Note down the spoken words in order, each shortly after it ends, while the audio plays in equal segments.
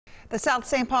The South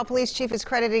St. Paul Police Chief is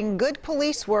crediting good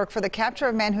police work for the capture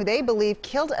of men who they believe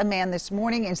killed a man this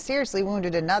morning and seriously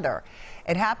wounded another.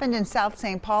 It happened in South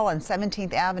St. Paul on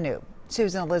 17th Avenue.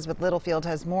 Susan Elizabeth Littlefield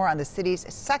has more on the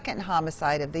city's second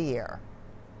homicide of the year.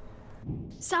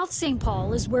 South St.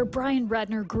 Paul is where Brian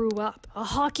Redner grew up. A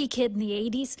hockey kid in the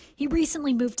 80s, he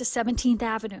recently moved to 17th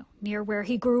Avenue, near where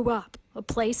he grew up, a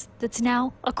place that's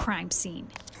now a crime scene.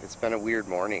 It's been a weird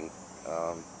morning.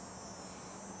 I'm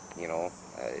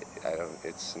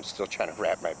still trying to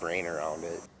wrap my brain around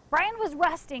it. Brian was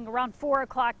resting around 4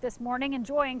 o'clock this morning,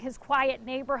 enjoying his quiet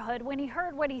neighborhood when he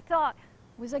heard what he thought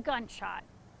was a gunshot.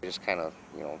 I just kind of,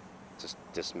 just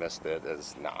dismissed it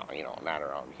as, not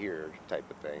around here type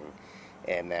of thing.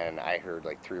 And then I heard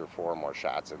like 3 or 4 more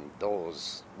shots, and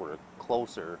those were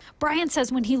closer. Brian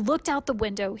says when he looked out the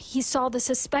window, he saw the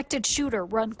suspected shooter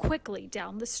run quickly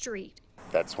down the street.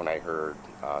 That's when I heard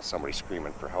somebody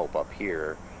screaming for help up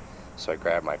here. So I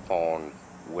grabbed my phone,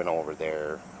 went over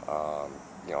there,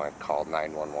 I called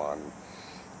 911,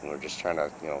 and we're just trying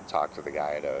to, talk to the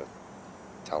guy to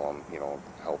tell him,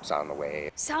 help's on the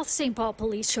way. South St. Paul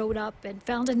police showed up and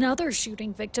found another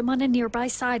shooting victim on a nearby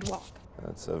sidewalk.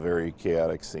 It's a very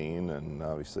chaotic scene, and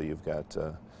obviously you got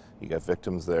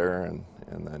victims there, and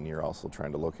then you're also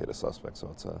trying to locate a suspect,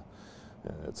 so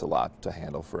it's a lot to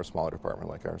handle for a smaller department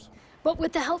like ours. But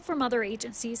with the help from other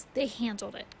agencies, they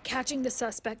handled it, catching the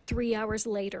suspect 3 hours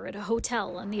later at a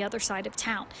hotel on the other side of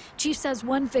town. Chief says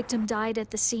one victim died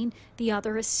at the scene, the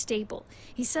other is stable.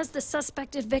 He says the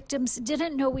suspected victims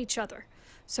didn't know each other,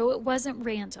 so it wasn't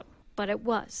random, but it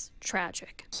was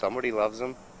tragic. Somebody loves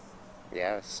him.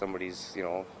 Yeah, somebody's,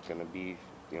 going to be,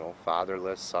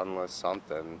 fatherless, sonless,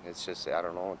 something. It's just, I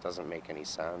don't know, it doesn't make any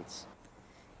sense.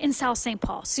 In South St.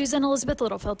 Paul, Susan Elizabeth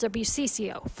Littlefield,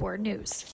 WCCO 4 News.